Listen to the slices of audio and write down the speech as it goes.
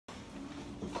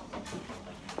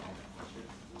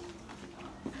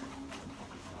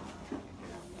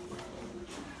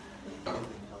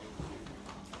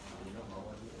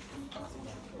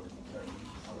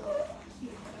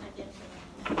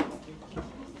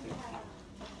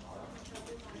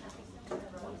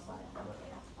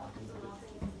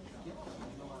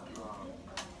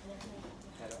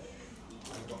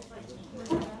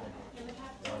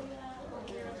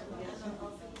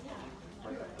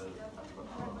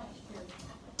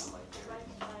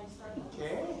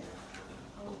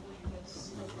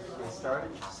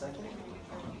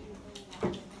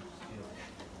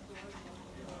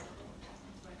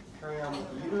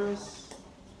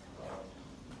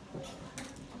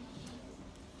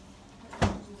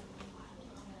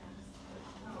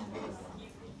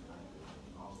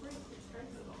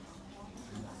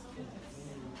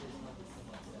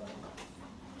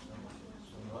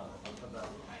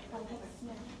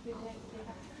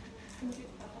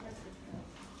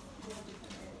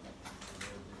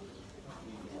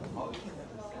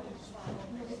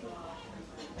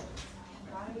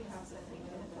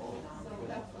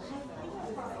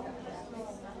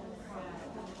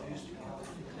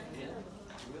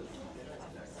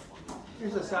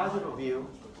Here's a sagittal view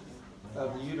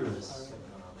of the uterus.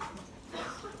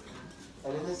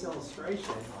 And in this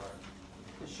illustration,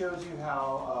 it shows you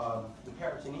how the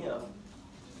peritoneum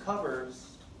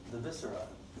covers the viscera.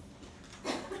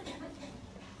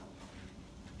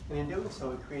 And in doing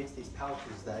so, it creates these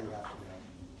pouches that you have to know.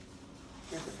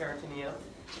 Here's the peritoneum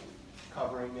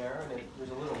covering there, and there's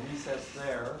a little recess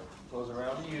there, goes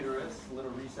around the uterus, a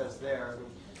little recess there, and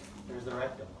there's the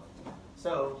rectum.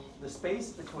 So the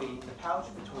space between, the pouch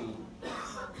between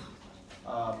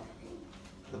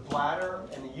the bladder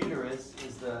and the uterus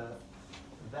is the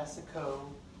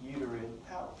vesico-uterine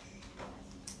pouch.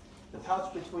 The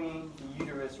pouch between the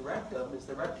uterus rectum is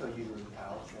the recto-uterine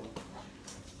pouch. And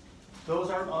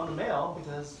those aren't on the male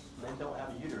because men don't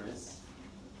have a uterus.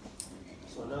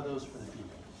 So no those for the female.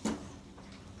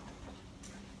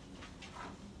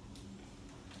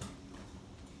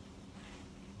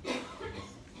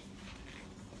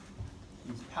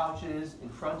 These pouches in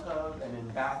front of and in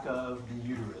back of the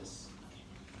uterus.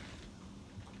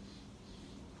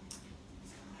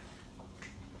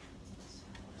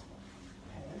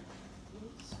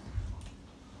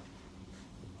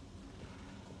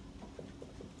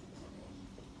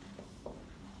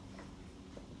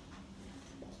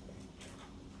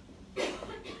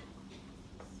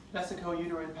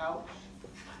 Vesico-uterine pouch,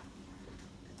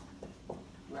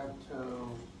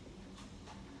 recto-uterine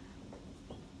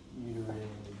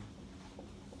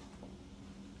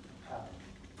pouch.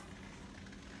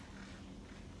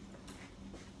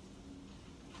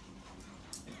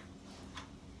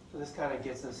 So this kind of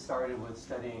gets us started with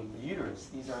studying the uterus.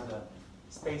 These are the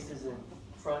spaces in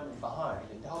front and behind.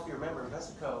 And to help you remember,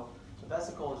 vesico, the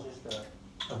vesicle is just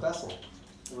a vessel.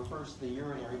 It refers to the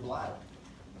urinary bladder.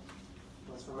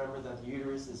 Let's remember that the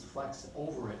uterus is flexed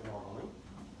over it normally.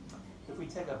 If we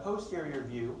take a posterior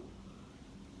view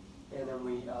and then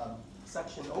we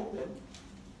section open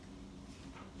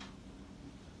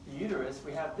the uterus,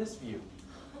 we have this view.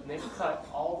 And they've cut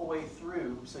all the way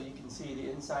through so you can see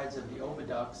the insides of the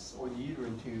oviducts or the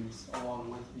uterine tubes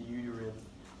along with the uterine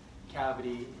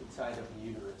cavity inside of the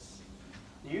uterus.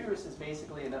 The uterus is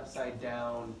basically an upside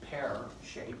down pear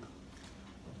shape.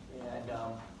 And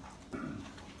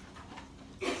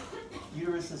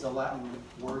uterus is a Latin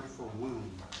word for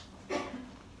womb.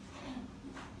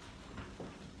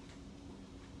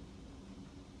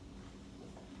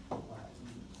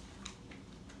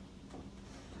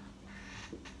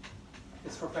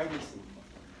 It's for pregnancy.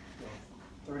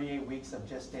 38 weeks of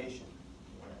gestation.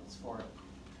 It's for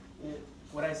it.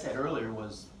 What I said earlier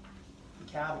was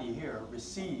the cavity here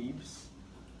receives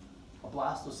a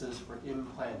blastocyst for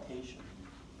implantation.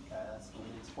 That's what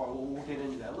it's for. We'll get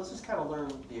into that. Let's just kind of learn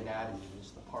the anatomy,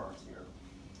 just the parts here.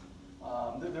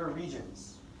 There are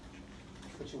regions,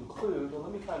 which include, well,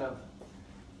 let me kind of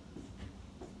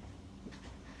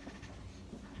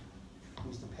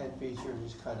use the pen feature and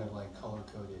just kind of like color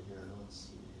code it here. Let's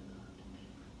see here.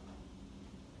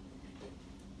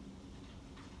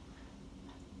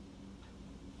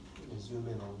 Let me zoom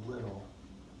in a little.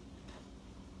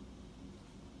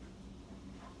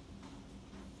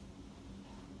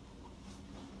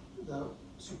 The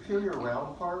superior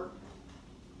round part,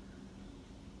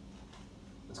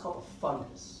 it's called a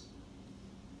fundus.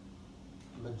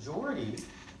 The majority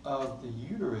of the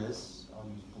uterus, I'll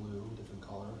use blue, different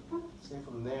color, say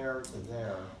from there to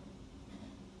there,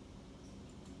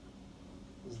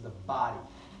 is the body.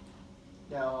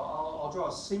 Now, I'll draw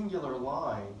a singular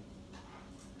line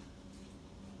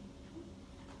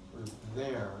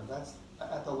there. That's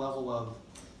at the level of,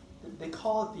 they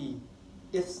call it the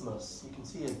isthmus. You can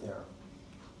see it there.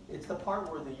 It's the part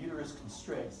where the uterus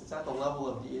constricts. It's at the level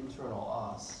of the internal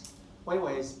os. Well,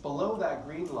 anyways, below that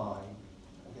green line,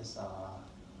 I guess,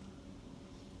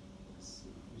 let's see,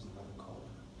 use another color.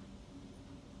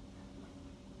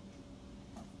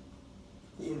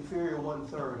 The inferior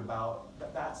 1/3, about,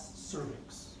 that's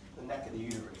cervix, the neck of the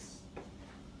uterus.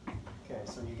 Okay,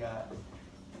 so you got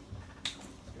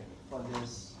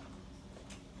fundus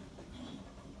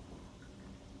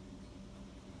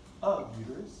of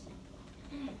uterus.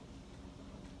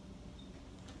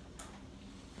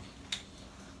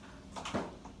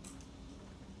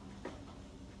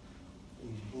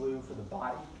 Use blue for the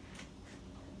body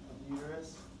of the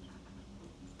uterus.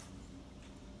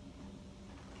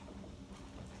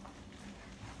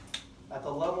 At the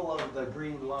level of the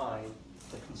green line,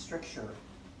 the constricture,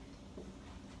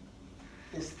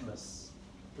 isthmus,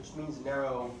 which means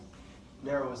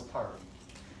narrowest part.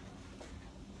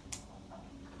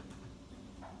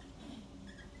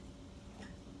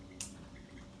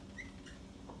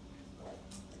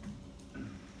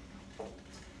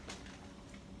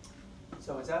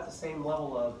 So it's at the same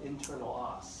level of internal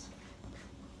os.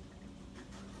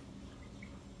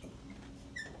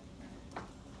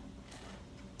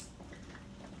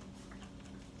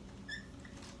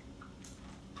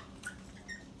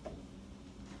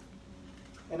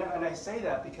 And I say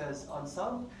that because on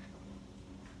some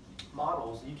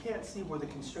models, you can't see where the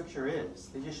constrictor is.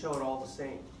 They just show it all the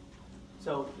same.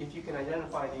 So if you can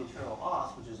identify the internal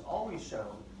os, which is always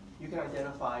shown, you can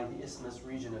identify the isthmus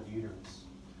region of the uterus.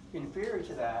 Inferior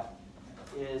to that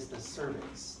is the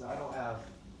cervix. Now I don't have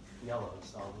yellow,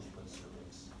 so I'll just put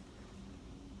cervix.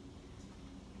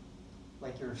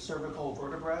 Like your cervical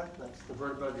vertebra, that's the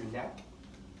vertebra of your neck.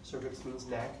 Cervix means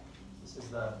neck. This is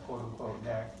the quote-unquote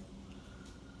neck.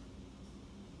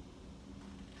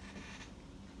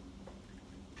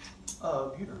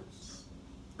 Of uterus.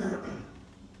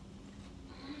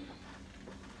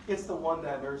 It's the one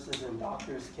that nurses and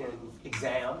doctors can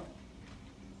exam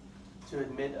to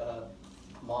admit a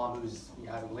mom who's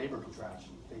having labor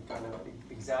contraction. They kind of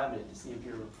examine it to see if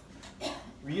you're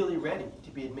really ready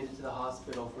to be admitted to the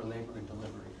hospital for labor and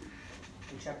delivery.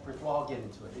 They check for, well, I'll get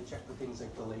into it. They check for things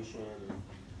like dilation and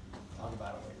talk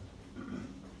about it later.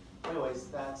 Anyways,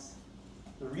 that's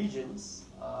the regions.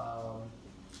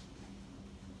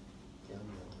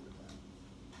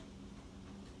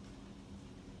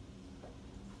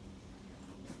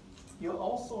 You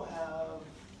also have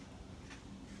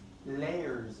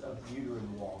layers of the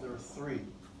uterine wall. There are 3,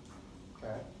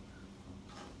 okay?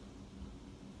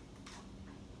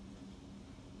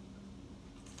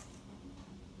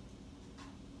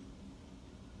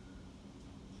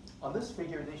 On this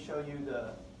figure, they show you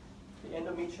the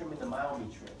endometrium and the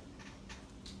myometrium.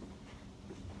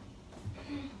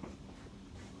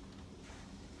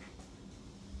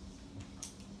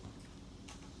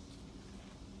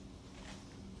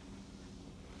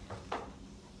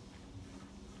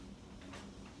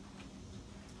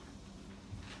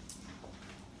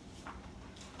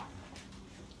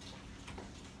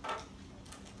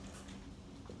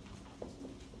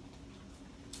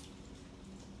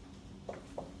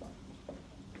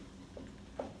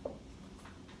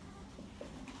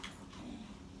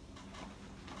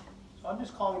 I'm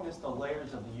just calling this the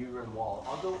layers of the uterine wall.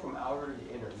 I'll go from outer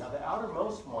to inner. Now the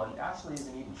outermost one actually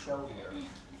isn't even shown here.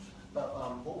 But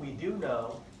what we do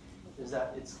know is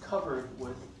that it's covered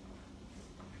with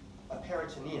a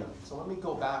peritoneum. So let me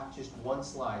go back just one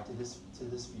slide to this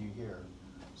view here.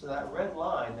 So that red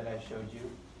line that I showed you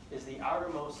is the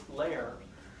outermost layer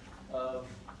of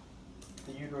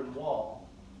the uterine wall,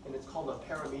 and it's called a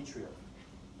perimetrium.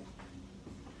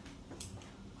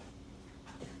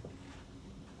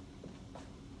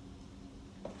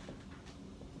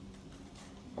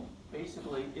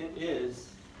 Basically, it is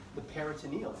the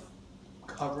peritoneum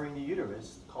covering the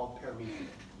uterus called perimetrium.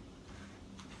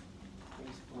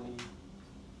 Basically,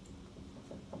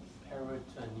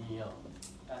 peritoneum.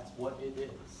 That's what it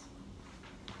is.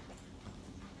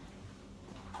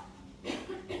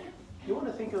 You want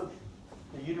to think of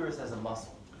the uterus as a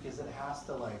muscle because it has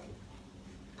to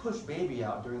push baby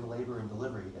out during labor and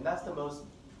delivery, and that's the most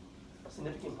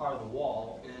significant part of the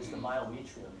wall is the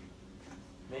myometrium.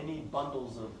 Many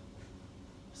bundles of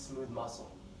smooth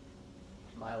muscle,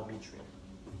 myometrium.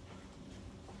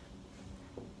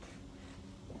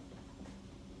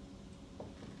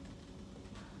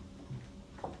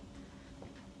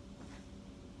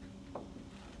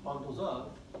 Bundles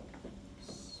of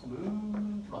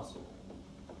smooth muscle.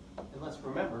 And let's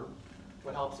remember,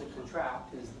 what helps it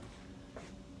contract is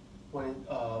when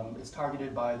it's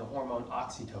targeted by the hormone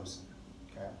oxytocin.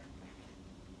 Okay?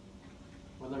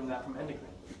 We learned that from endocrine.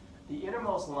 The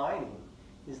innermost lining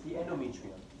is the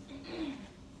endometrium.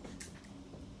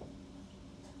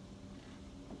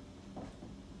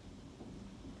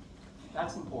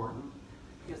 That's important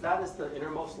because that is the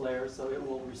innermost layer, so it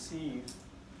will receive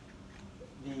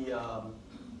the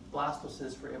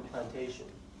blastocyst for implantation,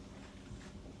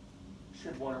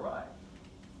 should one arrive.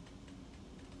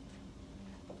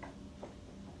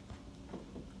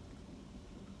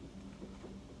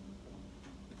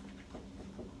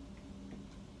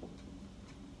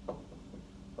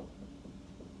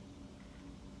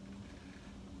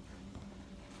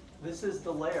 This is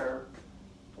the layer.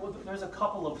 Well, there's a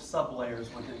couple of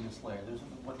sublayers within this layer. There's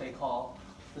what they call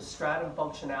the stratum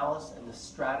functionalis and the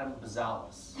stratum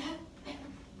basalis.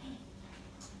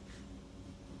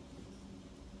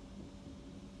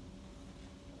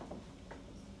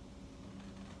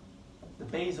 The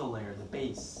basal layer, the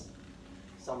base,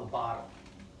 is on the bottom.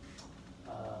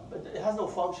 But it has no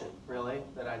function, really,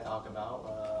 that I talk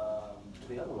about.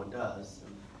 The other one does,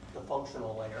 the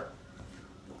functional layer.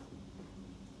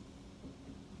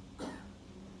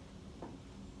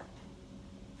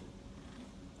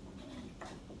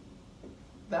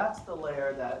 that's the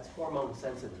layer that's hormone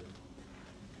sensitive.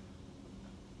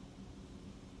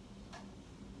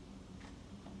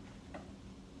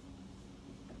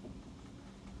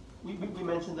 We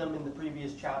mentioned them in the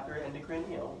previous chapter, endocrine,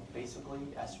 basically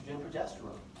estrogen,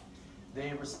 progesterone.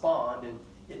 They respond, and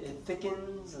it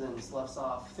thickens and then sloughs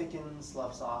off, thickens,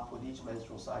 sloughs off with each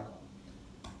menstrual cycle.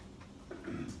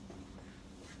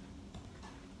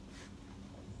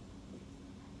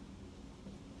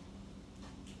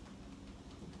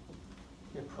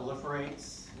 It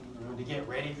proliferates to get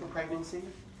ready for pregnancy.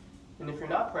 And if you're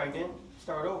not pregnant,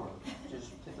 start over. Just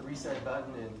hit the reset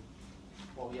button and,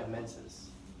 well, we have menses.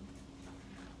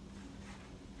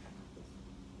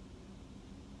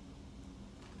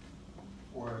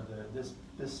 Where this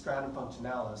stratum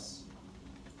functionalis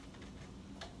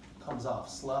comes off,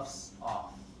 sloughs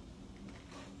off.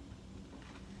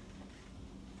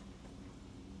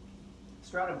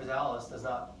 Stratum basalis does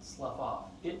not slough off.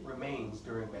 It remains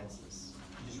during menses.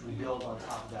 You just rebuild on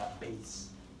top of that base.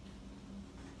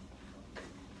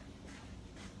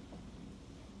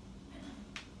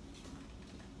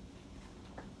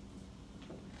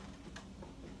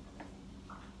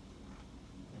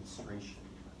 Menstruation.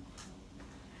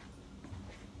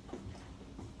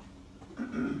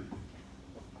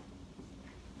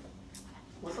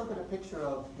 Let's look at a picture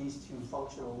of these two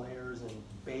functional layers and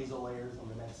basal layers on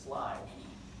the next slide.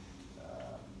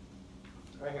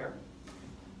 Right here.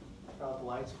 Turn out the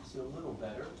lights, you can see a little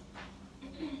better.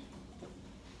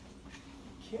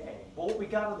 Okay, well, what we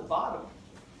got at the bottom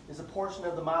is a portion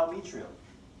of the myometrium.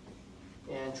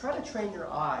 And try to train your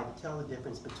eye to tell the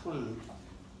difference between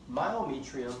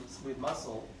myometrium, smooth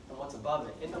muscle, and what's above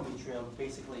it, endometrium,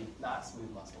 basically not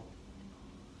smooth muscle.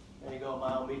 There you go,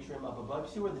 myometrium up above.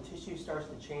 See where the tissue starts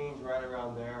to change right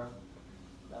around there?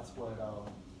 That's what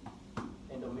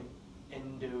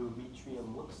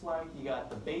endometrium looks like. You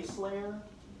got the base layer,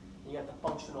 you got the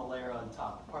functional layer on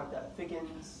top, the part that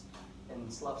thickens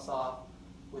and sloughs off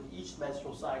with each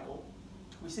menstrual cycle.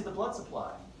 We see the blood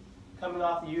supply coming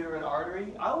off the uterine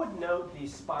artery. I would note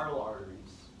these spiral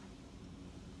arteries.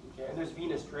 Okay, and there's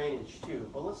venous drainage too,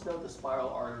 but let's note the spiral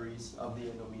arteries of the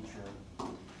endometrium,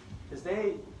 because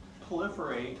they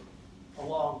proliferate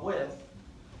along with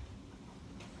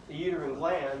the uterine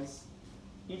glands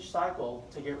each cycle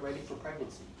to get ready for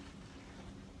pregnancy.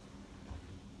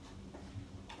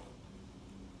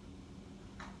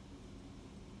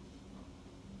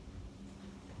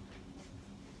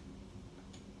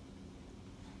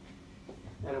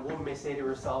 And a woman may say to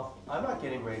herself, I'm not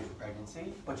getting ready for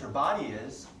pregnancy, but your body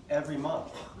is every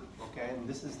month. Okay, and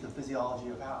this is the physiology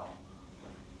of how.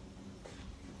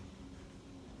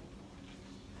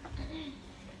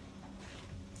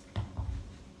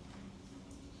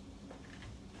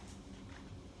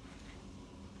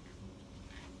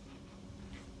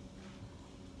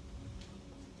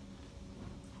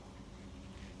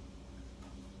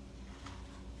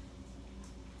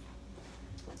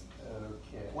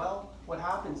 Well, what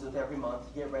happens with every month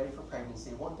to get ready for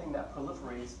pregnancy, one thing that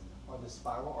proliferates are the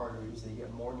spiral arteries. They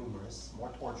get more numerous,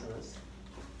 more tortuous.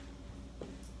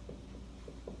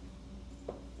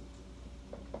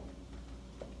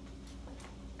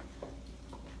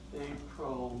 They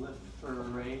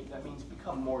proliferate, that means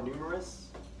become more numerous,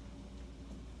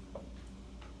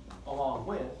 along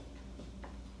with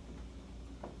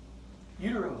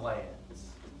uterine glands,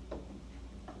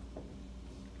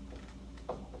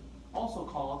 also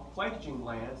called glycogen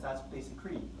glands. That's what they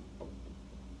secrete.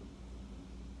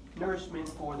 Nourishment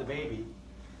for the baby,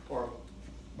 or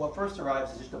what first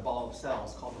arrives is just a ball of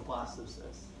cells called the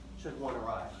blastocyst, should one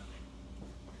arrive.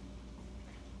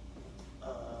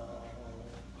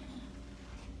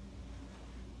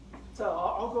 So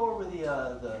I'll go over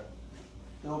the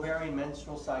ovarian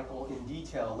menstrual cycle in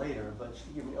detail later, but just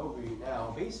to give you an overview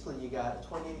now, basically you got a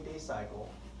 28-day cycle.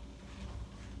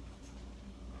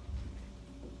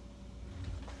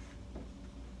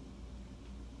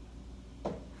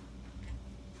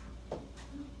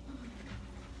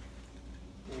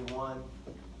 Day 1,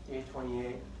 day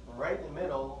 28. Right in the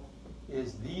middle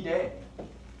is the day,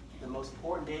 the most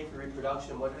important day for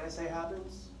reproduction. What did I say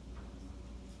happens?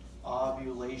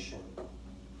 Ovulation.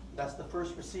 That's the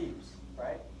first receives,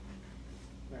 right?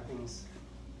 Everything's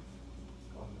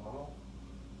going normal.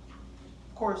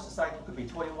 Of course, the cycle could be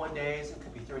 21 days, it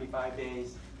could be 35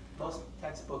 days. Most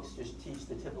textbooks just teach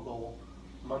the typical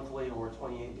monthly or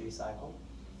 28-day cycle.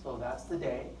 So that's the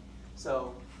day.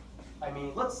 So, I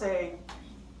mean, let's say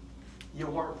you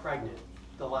weren't pregnant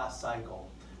the last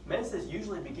cycle. Menses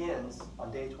usually begins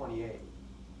on day 28,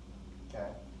 okay,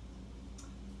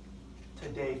 to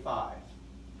day 5.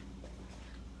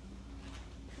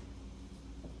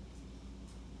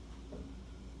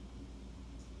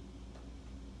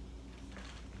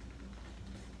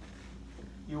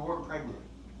 you weren't pregnant.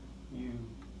 You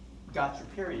got your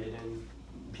period, and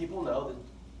people know that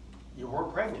you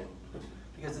weren't pregnant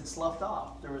because it sloughed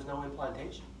off. There was no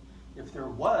implantation. If there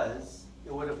was,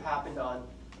 it would have happened on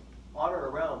or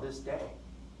around this day,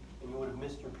 and you would have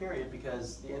missed your period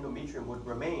because the endometrium would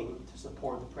remain to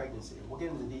support the pregnancy. We'll get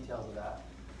into the details of that.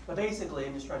 But basically,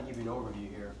 I'm just trying to give you an overview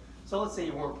here. So let's say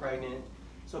you weren't pregnant.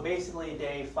 So basically,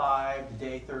 day 5 to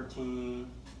day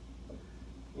 13,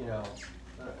 you know,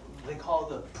 they call it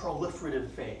the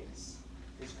proliferative phase.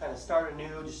 You just kind of start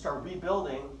anew, just start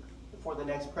rebuilding for the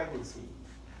next pregnancy.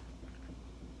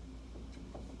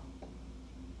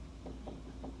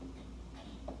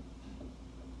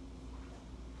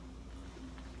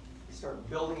 You start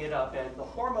building it up, and the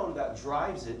hormone that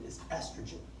drives it is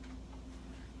estrogen.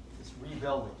 It's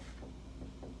rebuilding.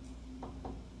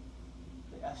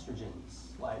 The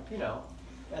estrogens, like, you know,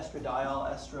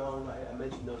 estradiol, estrone, I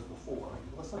mentioned those before.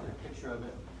 Let's look at a picture of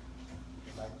it.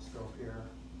 The microscope here.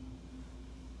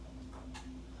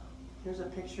 Here's a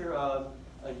picture of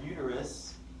a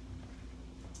uterus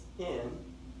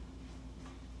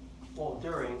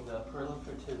during the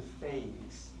proliferative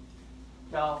phase.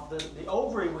 Now, the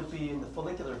ovary would be in the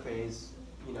follicular phase,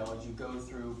 you know, as you go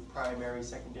through primary,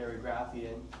 secondary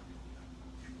graphian.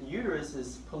 The uterus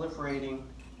is proliferating,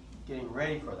 getting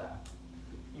ready for that.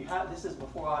 This is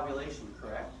before ovulation,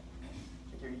 correct?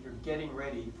 You're getting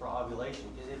ready for ovulation.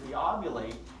 Because if you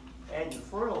ovulate and you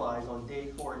fertilize on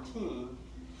day 14,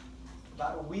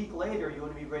 about a week later, you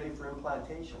want to be ready for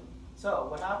implantation. So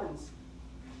what happens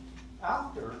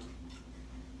after,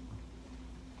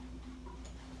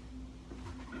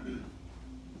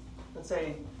 let's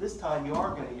say this time you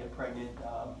are going to get pregnant,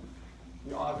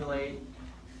 you ovulate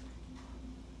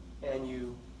and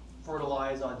you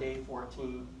fertilize on day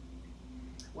 14.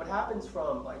 What happens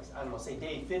from, like, I don't know, say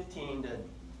day 15 to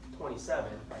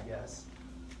 27, I guess.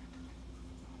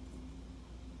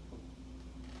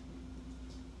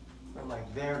 From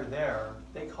like there to there,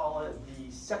 they call it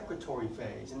the secretory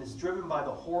phase, and it's driven by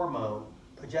the hormone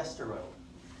progesterone.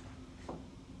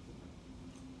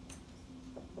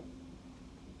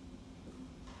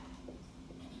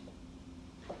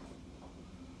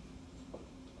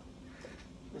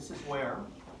 This is where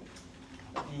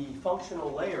the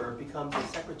functional layer becomes the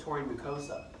secretory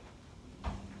mucosa.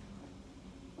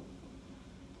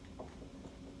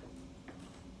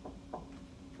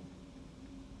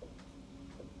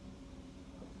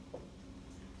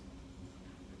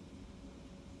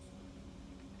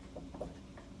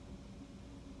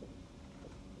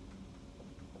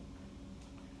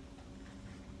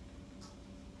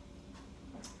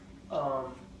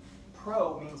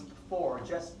 Pro means before,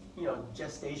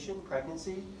 gestation,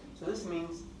 pregnancy. So this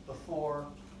means before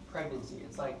pregnancy.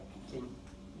 It's like,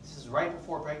 this is right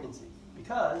before pregnancy.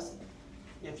 Because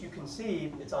if you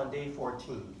conceive, it's on day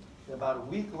 14. And about a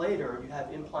week later, you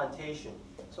have implantation.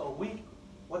 So a week,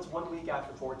 what's 1 week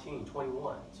after 14?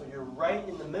 21. So you're right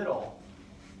in the middle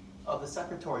of the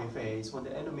secretory phase when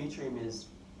the endometrium is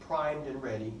primed and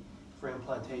ready for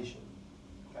implantation.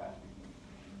 Okay.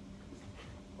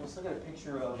 Let's look at a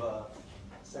picture of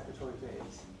secretory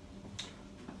phase.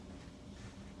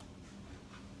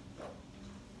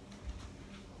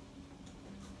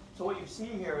 So what you see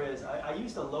here is, I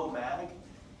used a low mag,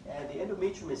 and the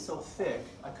endometrium is so thick,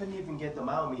 I couldn't even get the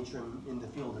myometrium in the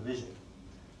field of vision.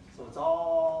 So it's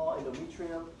all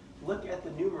endometrium. Look at the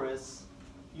numerous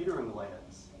uterine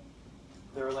glands.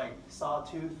 They're like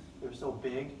sawtooth, they're so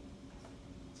big.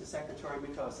 It's a secretory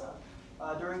mucosa.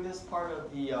 During this part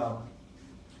of the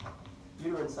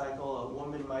uterine cycle, a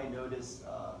woman might notice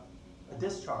a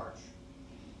discharge.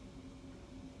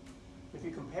 If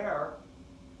you compare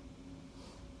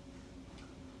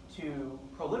to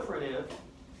proliferative,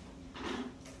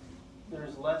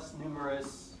 there's less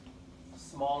numerous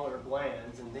smaller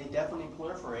glands, and they definitely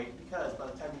proliferate because by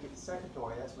the time you get to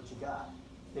secretory, that's what you got.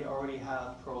 They already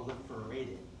have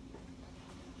proliferated.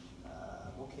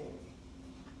 Okay.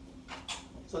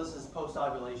 So this is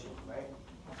post-ovulation, right?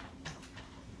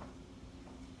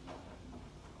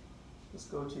 Let's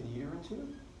go to the uterine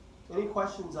tube. Any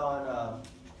questions on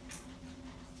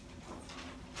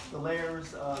the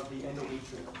layers of the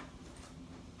endometrium?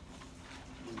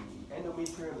 The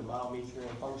endometrium, the myometrium,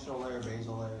 functional layer,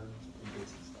 basal layer, pretty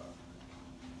basic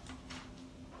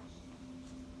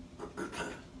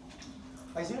stuff.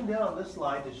 I zoomed in on this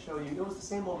slide to show you, it was the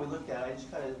same one we looked at, I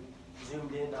just kind of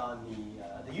zoomed in on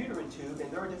the uterine tube, and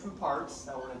there are different parts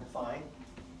I want to define.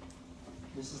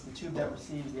 This is the tube that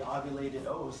receives the ovulated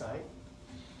oocyte.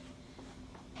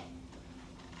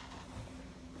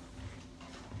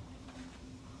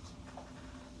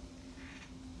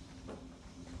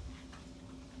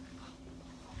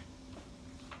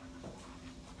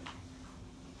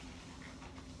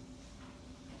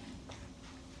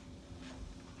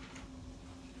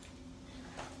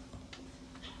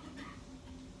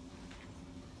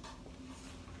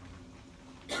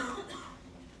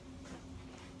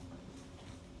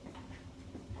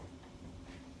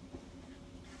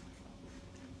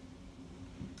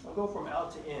 I'll go from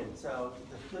out to in. So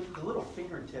the little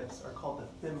fingertips are called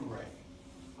the fimbriae.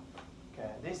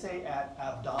 Okay, they say at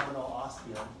abdominal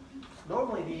ostium.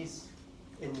 Normally these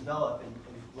envelop and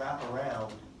wrap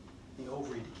around the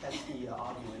ovary to catch the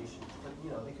ovulation, but you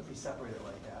know, they could be separated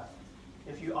like that.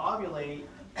 If you ovulate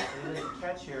and it doesn't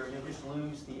catch here, you'll just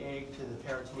lose the egg to the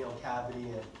peritoneal cavity,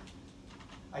 and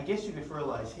I guess you could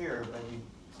fertilize here, but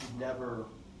you'd never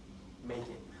make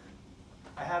it.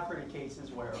 I have heard of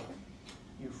cases where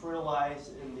you fertilize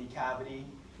in the cavity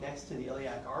next to the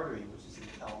iliac artery, which is in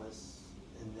the pelvis,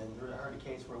 and then I heard a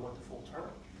case where it went to full term.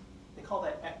 They call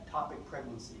that ectopic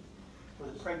pregnancy,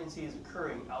 where the pregnancy is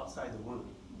occurring outside the womb,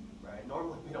 right?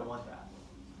 Normally we don't want that.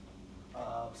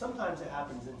 Sometimes it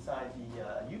happens inside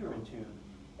the uterine tube,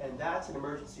 and that's an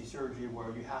emergency surgery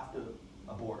where you have to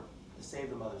abort to save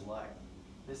the mother's life.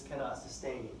 This cannot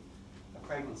sustain a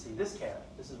pregnancy. This can.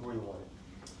 This is where you want it.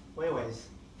 Well, anyways,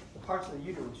 the parts of the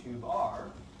uterine tube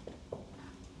are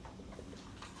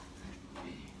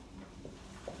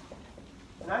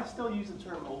and I still use the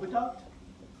term oviduct.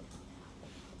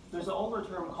 There's an older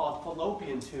term called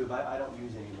fallopian tube I don't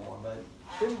use anymore, but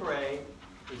fimbriae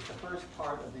is the first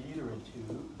part of the uterine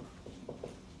tube.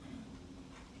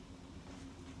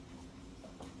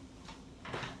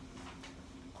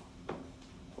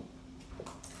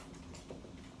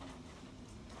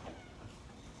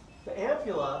 The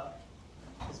ampulla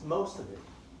is most of it.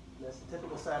 That's the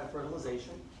typical site of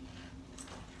fertilization.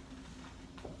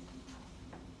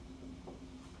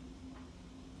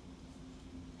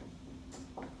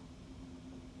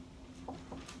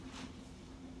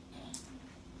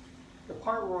 The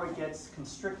part where it gets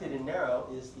constricted and narrow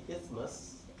is the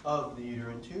isthmus of the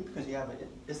uterine tube, because you have an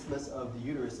isthmus of the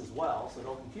uterus as well, so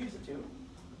don't confuse the two.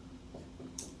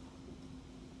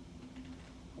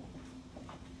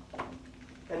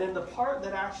 And then the part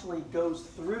that actually goes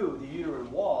through the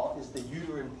uterine wall is the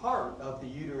uterine part of the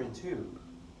uterine tube.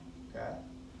 Okay?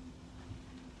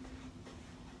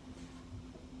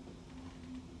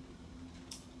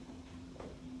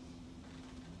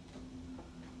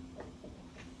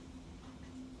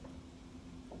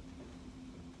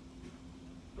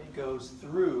 It goes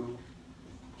through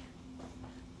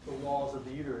the walls of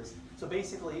the uterus. So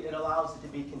basically it allows it to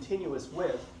be continuous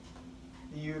with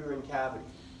the uterine cavity.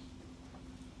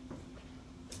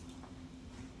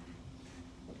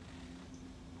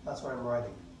 That's what I'm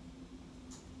writing.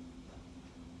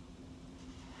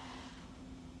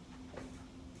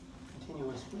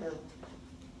 Continuous with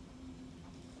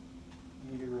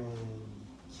uterine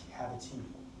cavity.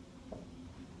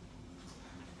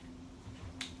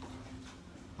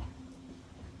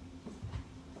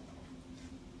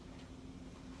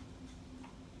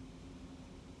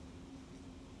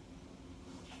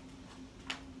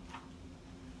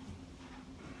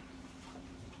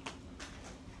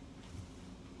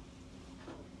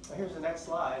 Here's the next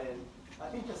slide, and I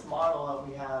think this model that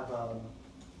we have,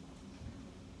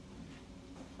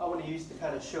 I want to use to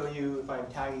kind of show you if I'm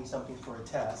tagging something for a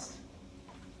test,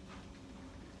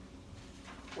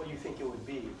 what you think it would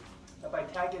be. If I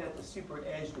tag it at the super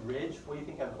edged ridge, what do you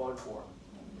think I'm going for?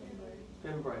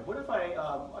 Fimbriae. What if I,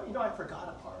 you know, I forgot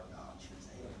a part. Oh, I should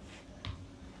say it.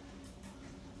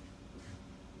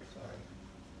 Sorry.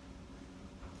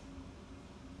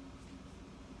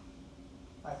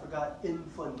 I forgot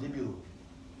infundibulum,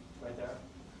 right there.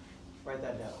 Write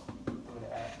that down. I'm going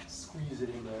to squeeze it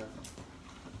in there.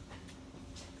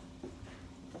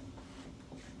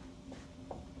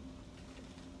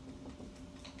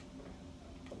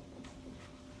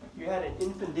 You had an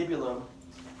infundibulum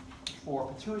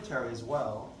for pituitary as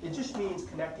well. It just means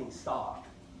connecting stalk.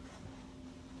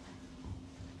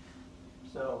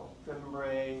 So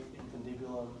fimbriae,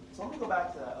 infundibulum. So let me go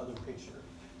back to that other picture.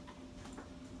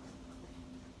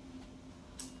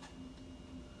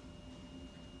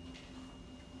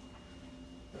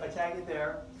 If I tag it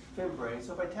there, fimbriae.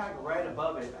 So if I tag right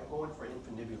above it, I'm going for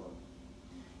infundibulum.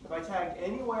 If I tag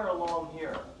anywhere along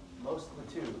here, most of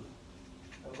the tube,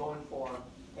 I'm going for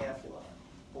ampulla.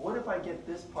 But what if I get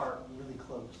this part really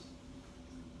close?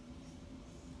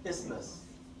 Isthmus,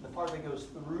 the part that goes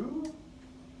through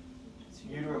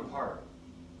the uterine part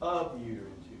of the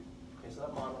uterine tube. Okay, so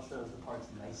that model shows the parts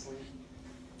nicely.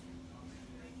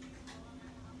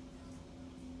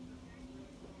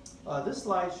 This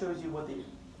slide shows you what the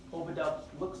oviduct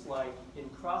looks like in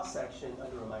cross-section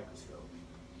under a microscope.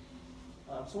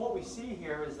 So what we see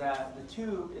here is that the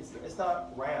tube, it's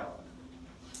not round.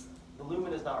 The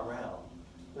lumen is not round.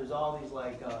 There's all these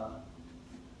like, well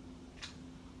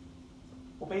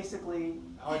basically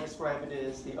how I describe it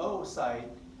is the oocyte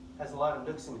has a lot of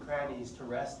nooks and crannies to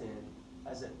rest in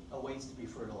as it awaits to be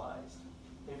fertilized.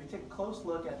 And if you take a close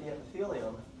look at the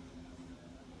epithelium,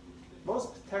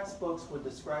 Most textbooks would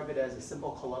describe it as a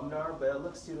simple columnar, but it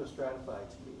looks pseudostratified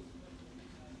to me.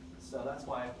 So that's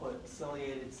why I put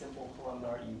ciliated simple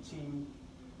columnar UT.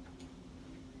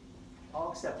 I'll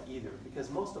accept either, because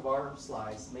most of our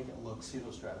slides make it look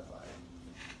pseudostratified.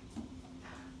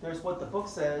 There's what the book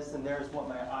says, and there's what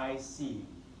my eyes see.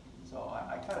 So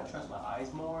I kind of trust my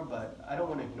eyes more, but I don't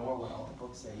want to ignore what all the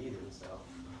books say either. So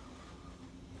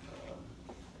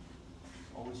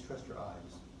always trust your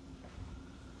eyes.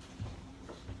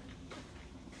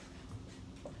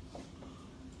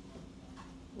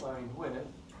 Line width,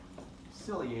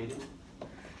 ciliated,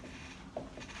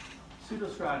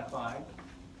 pseudostratified,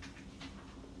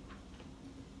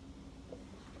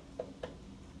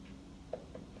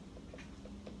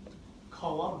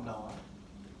 columnar,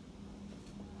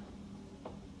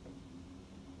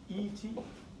 ET.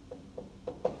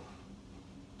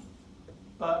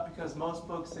 But because most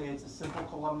books say it's a simple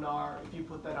columnar, if you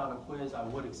put that on a quiz, I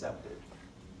would accept it.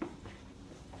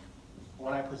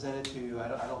 When I present it to you, I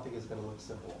don't think it's going to look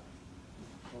simple.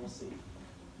 We'll see.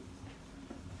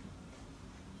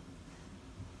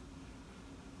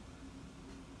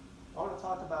 I want to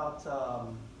talk about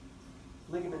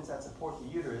ligaments that support the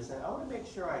uterus, and I want to make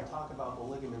sure I talk about the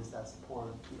ligaments that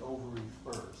support the ovary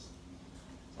first.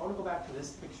 So I want to go back to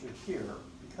this picture here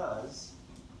because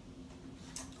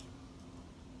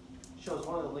it shows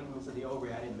one of the ligaments of the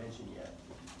ovary I didn't mention yet.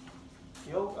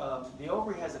 The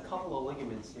ovary has a couple of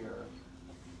ligaments here.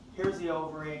 Here's the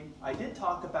ovary. I did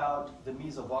talk about the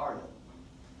mesovarium,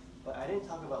 but I didn't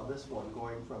talk about this one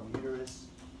going from uterus,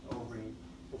 ovary.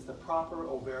 It's the proper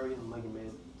ovarian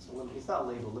ligament. So it's not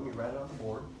labeled. Let me write it on the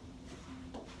board.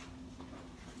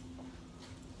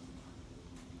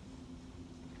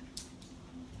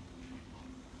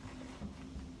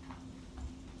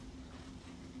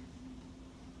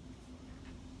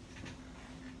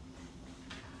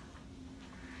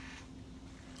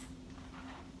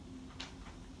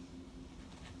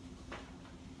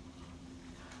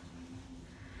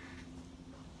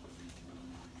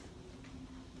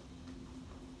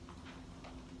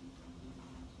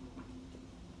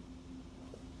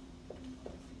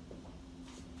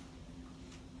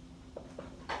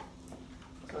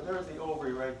 So there's the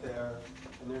ovary right there,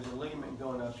 and there's a ligament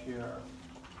going up here.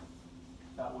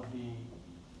 That would be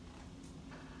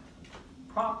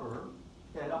proper,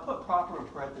 and I'll put proper in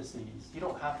parentheses. You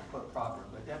don't have to put proper,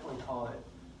 but definitely call it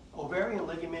ovarian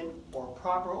ligament or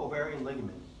proper ovarian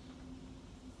ligament.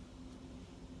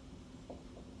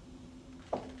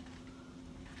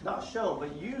 Not shown,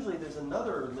 but usually there's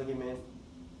another ligament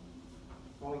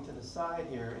going to the side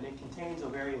here, and it contains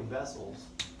ovarian vessels.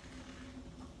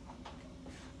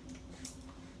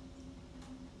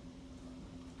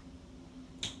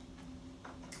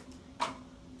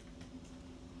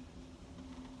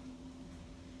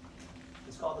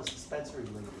 It's called the suspensory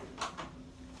ligament.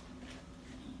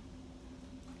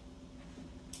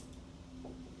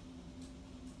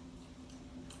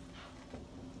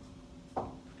 So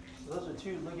those are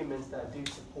two ligaments that do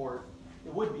support.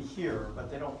 It would be here,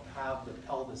 but they don't have the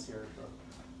pelvis here.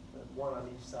 The one on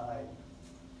each side,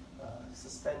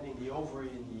 suspending the ovary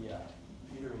in the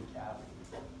uterine cavity.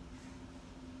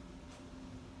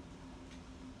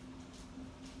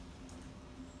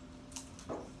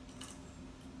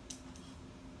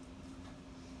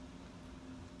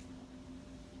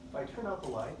 If I turn out the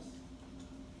lights,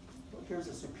 look, here's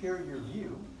a superior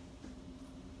view.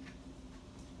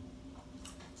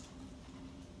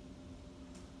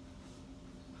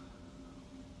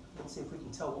 Let's see if we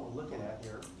can tell what we're looking at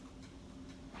here.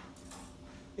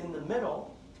 In the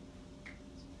middle,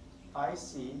 I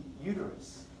see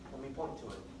uterus. Let me point to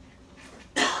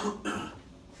it.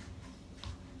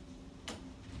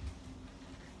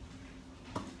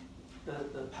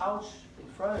 The pouch in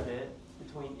front of it,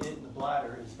 between it and the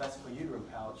bladder, is vesico-uterine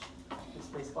pouch. The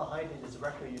space behind it is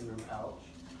recto-uterine pouch.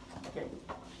 Okay,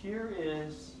 here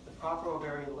is the proper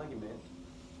ovarian ligament,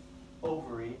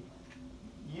 ovary,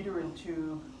 uterine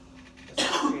tube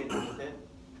associated with it.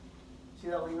 See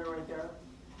that ligament right there?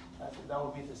 That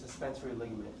would be the suspensory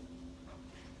ligament.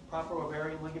 Proper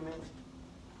ovarian ligament,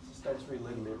 suspensory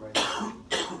ligament right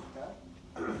there.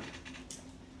 Okay?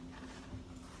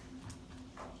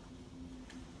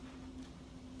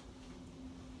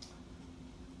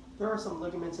 There are some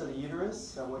ligaments of the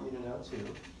uterus I want you to know too.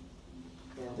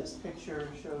 And this picture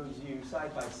shows you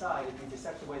side by side, if you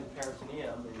dissect away the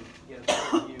peritoneum and get a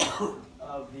full view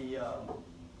of the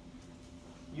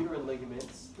uterine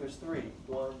ligaments. There's three.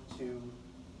 1, 2,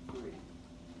 3.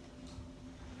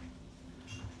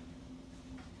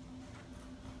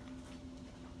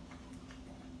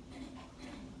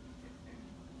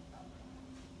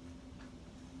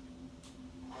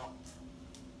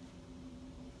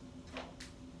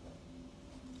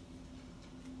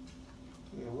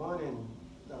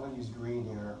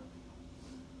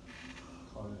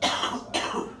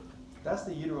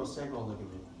 that's the uterosacral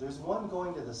ligament. There's one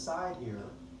going to the side here.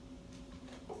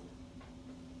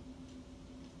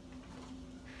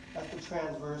 That's the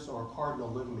transverse or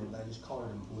cardinal ligament that I just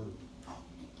colored in blue.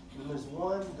 And there's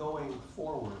one going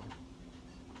forward.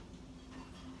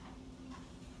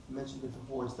 I mentioned it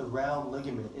before, it's the round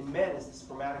ligament. In men, it's the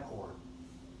spermatocord.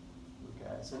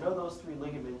 Okay, so know those three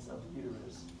ligaments of the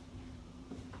uterus.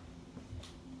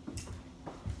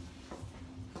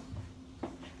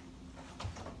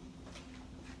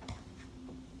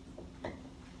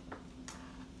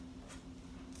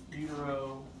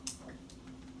 Uterosacral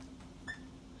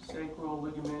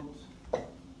ligament,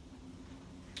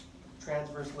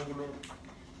 transverse ligament,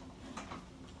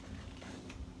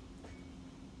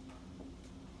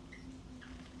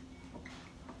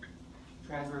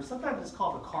 transverse, sometimes it's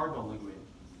called the cardinal ligament.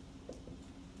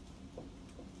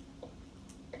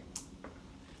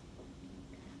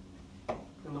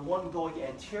 And the one going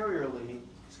anteriorly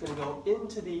is going to go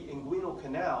into the inguinal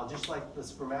canal, just like the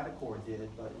spermatocord did,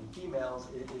 but in females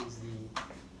it is the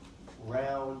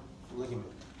round ligament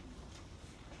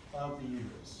of the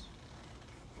uterus.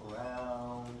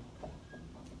 Round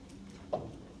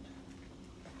ligament.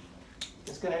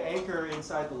 It's going to anchor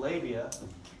inside the labia,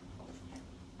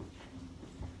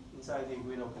 inside the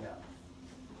inguinal canal.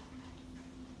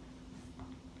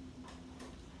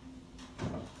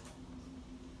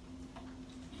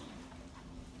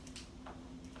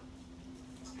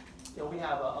 You know, we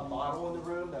have a model in the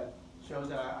room that shows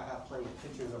that I have plenty of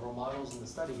pictures of our models in the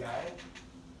study guide.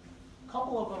 A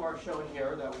couple of them are shown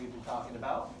here that we've been talking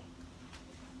about.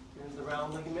 Here's the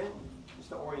round ligament. Just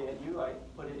to orient you, I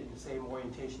put it in the same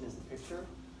orientation as the picture.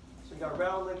 So you got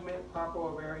round ligament, proper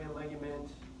ovarian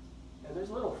ligament, and there's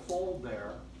a little fold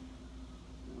there.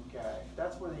 Okay,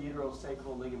 that's where the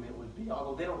uterosacral ligament would be,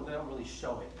 although they don't really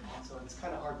show it. So it's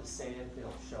kind of hard to say if they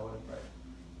don't show it, but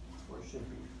that's where it should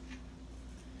be.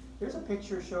 Here's a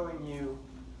picture showing you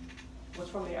what's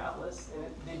from the atlas, and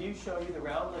they do show you the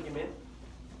round ligament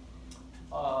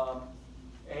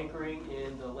anchoring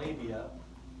in the labia.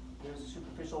 There's a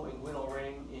superficial inguinal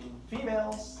ring in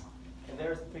females, and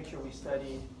there's the picture we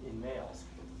studied in males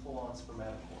with the full-on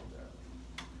spermatocord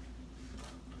there.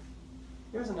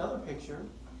 Here's another picture.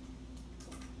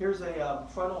 Here's a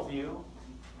frontal view,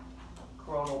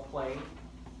 coronal plane,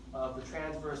 of the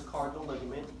transverse cardinal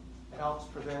ligament. It helps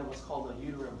prevent what's called a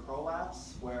uterine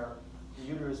prolapse, where the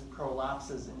uterus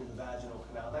prolapses into the vaginal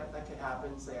canal. That could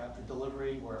happen, say, after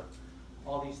delivery, where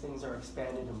all these things are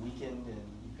expanded and weakened, and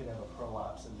you could have a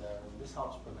prolapse in there. And this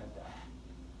helps prevent that.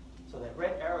 So that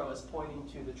red arrow is pointing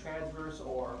to the transverse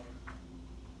or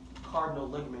cardinal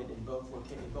ligament in both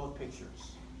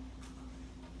pictures.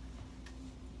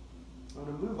 I'm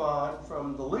going to move on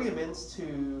from the ligaments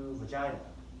to vagina.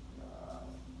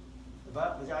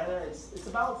 The vagina, it's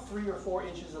about 3 or 4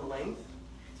 inches in length.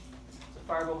 It's a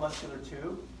fibromuscular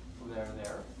tube from there to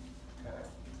there. Okay.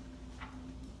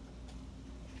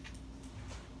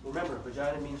 Remember,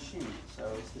 vagina means sheath, so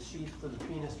it's the sheath for the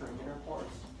penis during intercourse.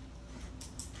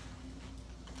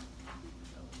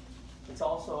 It's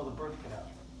also the birth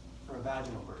canal for a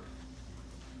vaginal birth.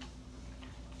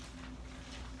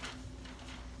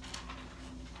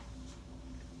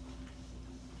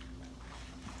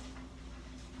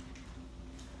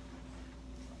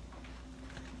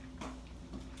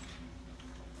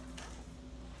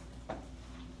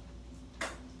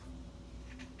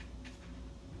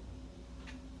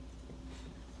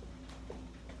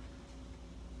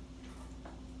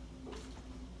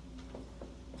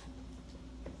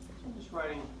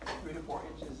 Writing 3 to 4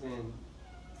 inches in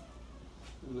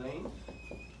length.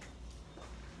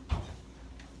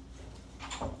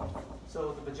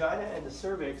 So the vagina and the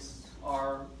cervix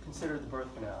are considered the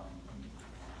birth canal.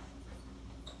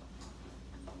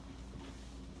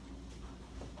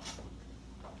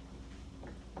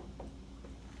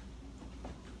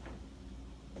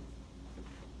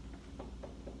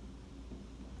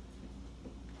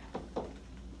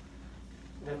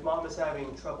 And if mom is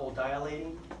having trouble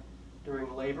dilating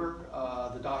during labor,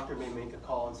 the doctor may make a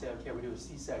call and say, okay, we do a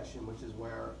C-section, which is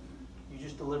where you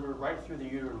just deliver right through the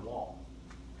uterine wall.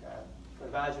 Okay? The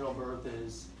vaginal birth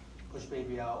is push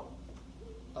baby out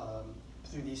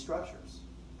through these structures.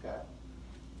 Okay?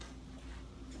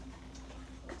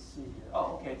 Let's see here.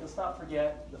 Oh, okay, let's not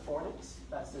forget the fornix.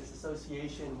 That's this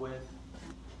association with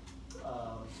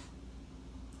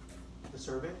the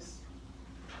cervix.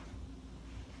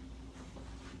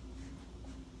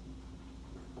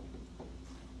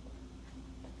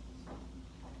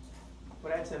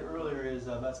 What I said earlier is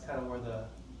that's kind of where the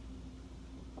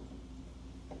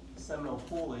seminal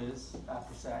pool is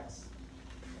after sex.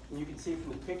 And you can see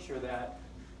from the picture that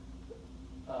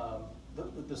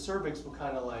the cervix will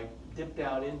kind of like dip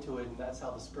down into it, and that's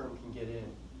how the sperm can get in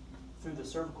through the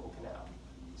cervical canal.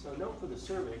 So note for the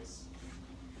cervix,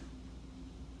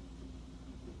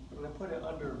 I'm going to put it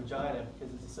under vagina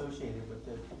because it's associated with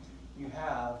it. You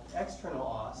have external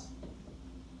os.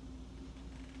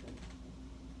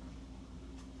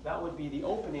 That would be the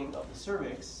opening of the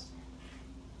cervix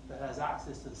that has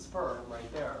access to the sperm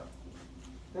right there.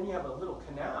 Then you have a little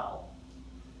canal,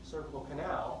 cervical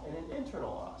canal, and an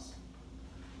internal os.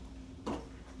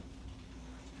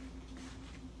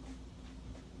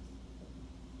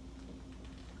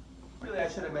 Really, I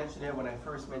should have mentioned it when I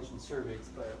first mentioned cervix,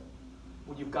 but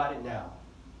well, you've got it now.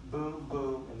 Boom,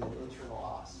 boom, and then internal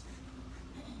os.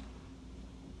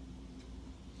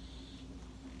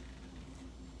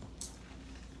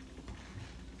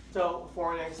 So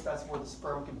fornix, that's where the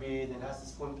sperm can be, then it has to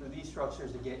swim through these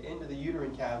structures to get into the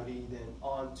uterine cavity, then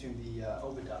onto the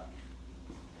oviduct.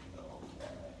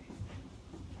 Okay.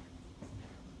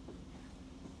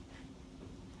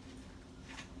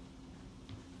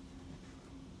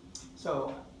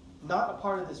 So, not a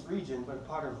part of this region, but a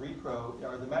part of repro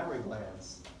are the mammary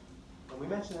glands. And we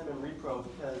mention them in repro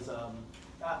because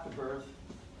after birth,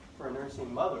 for a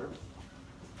nursing mother,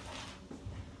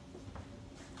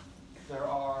 there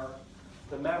are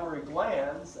the mammary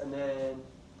glands and then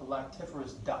the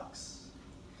lactiferous ducts.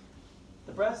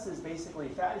 The breast is basically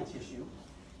fatty tissue,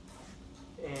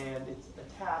 and it's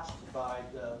attached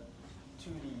to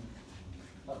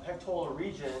the pectoral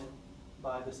region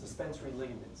by the suspensory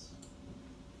ligaments.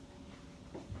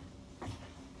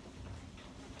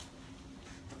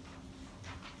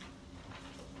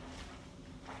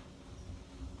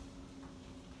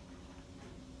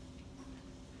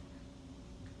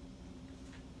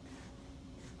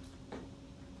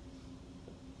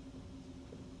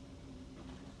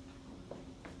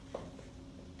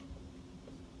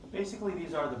 Basically,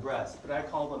 these are the breasts, but I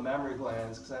call them mammary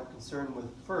glands because I'm concerned with,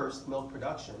 first, milk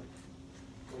production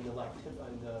in the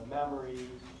mammary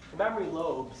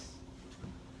lobes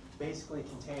basically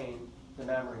contain the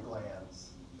mammary glands.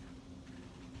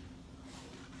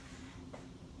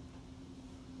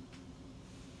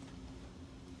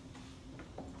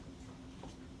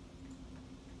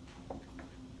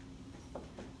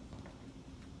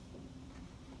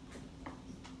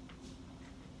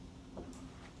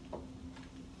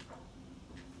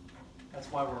 That's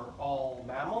why we're all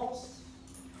mammals.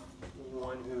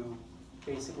 Anyone who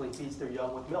basically feeds their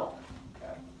young with milk.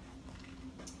 Okay.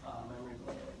 Mammary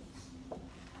glands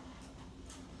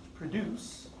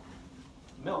produce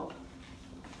milk.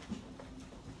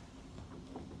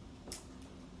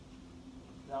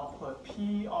 And I'll put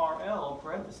PRL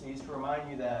parentheses to remind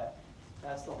you that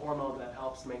that's the hormone that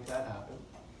helps make that happen.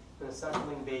 In a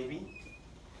suckling baby,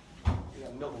 you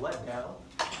have milk let down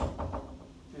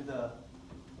through the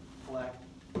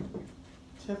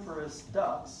lactiferous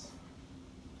ducts.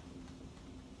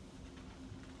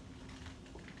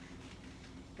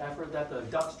 I've heard that the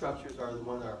duct structures are the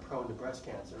ones that are prone to breast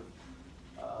cancer.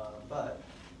 But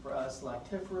for us,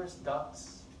 lactiferous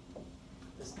ducts,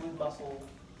 the smooth muscle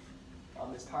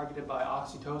is targeted by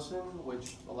oxytocin,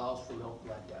 which allows for milk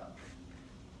let down.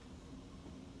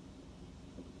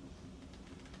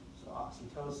 So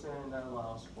oxytocin, that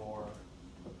allows for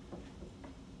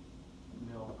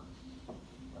milk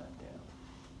let down.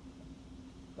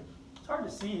 It's hard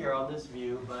to see here on this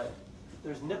view, but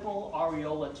there's nipple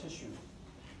areola tissue.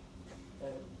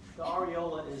 And the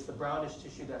areola is the brownish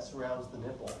tissue that surrounds the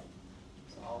nipple.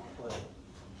 So I'll put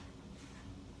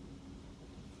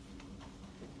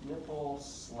nipple /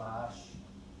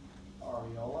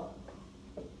 areola.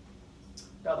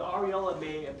 Now the areola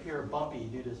may appear bumpy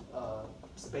due to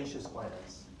sebaceous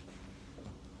glands.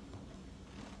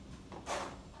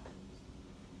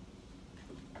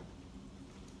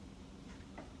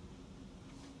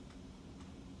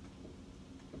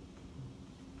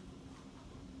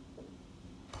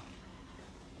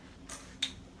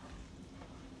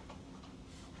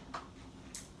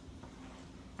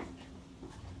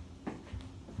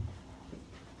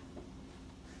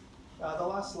 The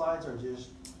last slides are just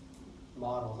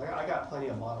models. I got plenty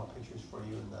of model pictures for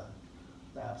you in the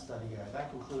lab study guide. That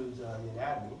concludes the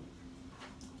anatomy.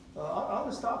 I'm going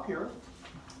to stop here.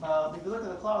 If you look at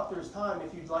the clock, there's time.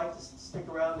 If you'd like to stick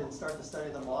around and start to study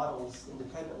the models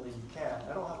independently, you can.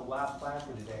 I don't have a lab plan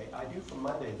for today. I do for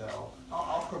Monday, though.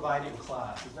 I'll provide it in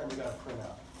class. There's nothing you got to print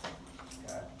out.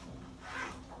 Okay.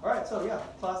 All right, so yeah,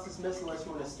 class dismissed unless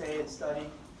you want to stay and study.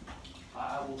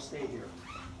 I will stay here.